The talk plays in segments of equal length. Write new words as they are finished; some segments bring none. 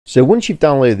So once you've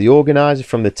downloaded the Organiser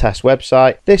from the test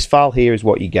website, this file here is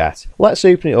what you get. Let's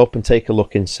open it up and take a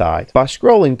look inside. By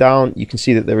scrolling down, you can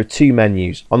see that there are two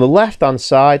menus. On the left hand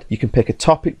side, you can pick a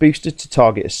topic booster to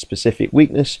target a specific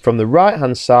weakness. From the right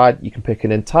hand side, you can pick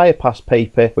an entire past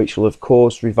paper, which will of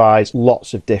course revise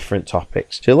lots of different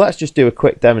topics. So let's just do a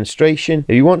quick demonstration.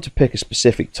 If you want to pick a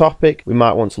specific topic, we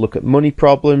might want to look at money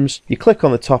problems. You click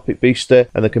on the topic booster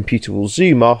and the computer will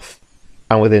zoom off,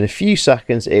 and within a few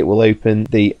seconds it will open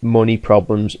the money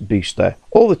problems booster.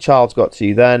 All the child's got to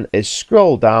do then is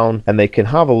scroll down and they can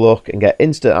have a look and get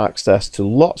instant access to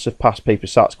lots of past paper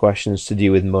SATs questions to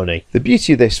do with money. The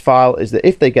beauty of this file is that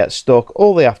if they get stuck,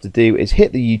 all they have to do is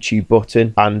hit the YouTube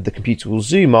button and the computer will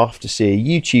zoom off to see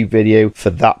a YouTube video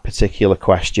for that particular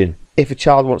question. If a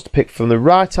child wants to pick from the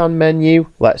right hand menu,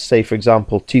 let's say for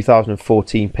example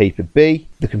 2014 paper B,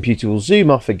 the computer will zoom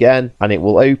off again and it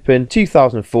will open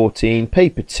 2014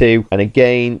 paper 2, and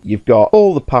again you've got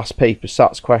all the past paper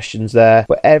SATs questions there,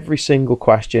 but every single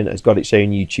question has got its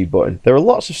own YouTube button. There are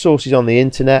lots of sources on the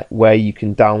internet where you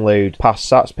can download past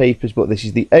SATs papers, but this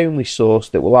is the only source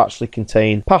that will actually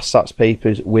contain past SATs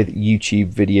papers with YouTube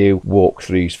video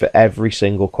walkthroughs for every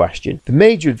single question. The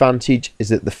major advantage is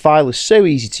that the file is so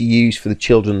easy to use for the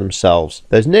children themselves.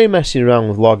 There's no messing around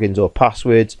with logins or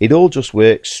passwords. It all just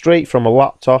works straight from a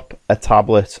laptop, a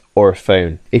tablet or a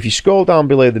phone. If you scroll down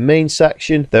below the main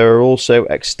section, there are also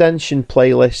extension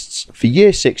playlists for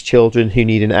year 6 children who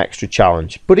need an extra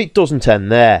challenge. But it doesn't end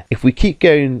there. If we keep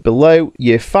going below,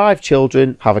 year 5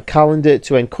 children have a calendar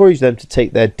to encourage them to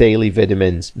take their daily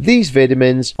vitamins. These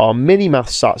vitamins are mini math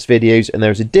SATs videos, and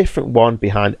there is a different one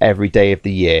behind every day of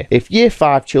the year. If year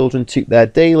 5 children took their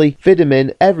daily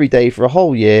vitamin every day for a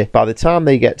whole year, by the time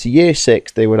they get to year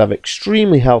 6 they would have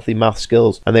extremely healthy math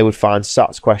skills and they would find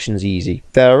SATs questions easy.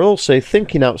 There are also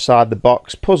thinking outside the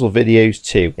box puzzle videos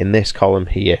too in this column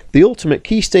here. The ultimate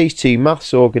Key Stage 2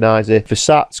 Maths Organiser for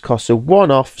SATs costs a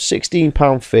one-off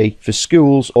 £16 fee for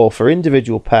schools or for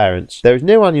individual parents. There is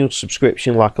no annual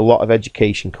subscription like a lot of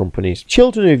education companies.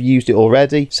 Children who have used it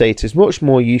already say it is much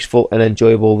more useful and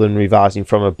enjoyable than revising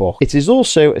from a book. It is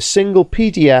also a single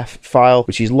PDF file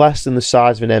which is less than the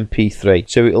size of an MP3,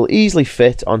 so it will easily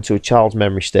fit onto a child's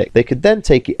memory stick. They could then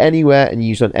take it anywhere and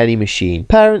use on any machine.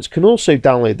 Parents can also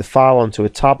download the file onto a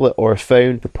tablet or a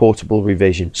phone for portable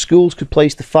revision. Schools could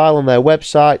place the file on their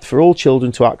website for all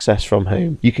children to access from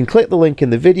home. You can click the link in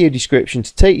the video description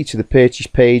to take you to the purchase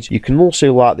page. You can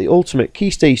also like the Ultimate Key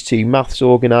Stage 2 Maths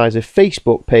Organiser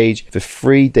Facebook page for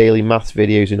free daily maths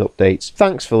videos and updates.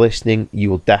 Thanks for listening. You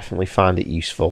will definitely find it useful.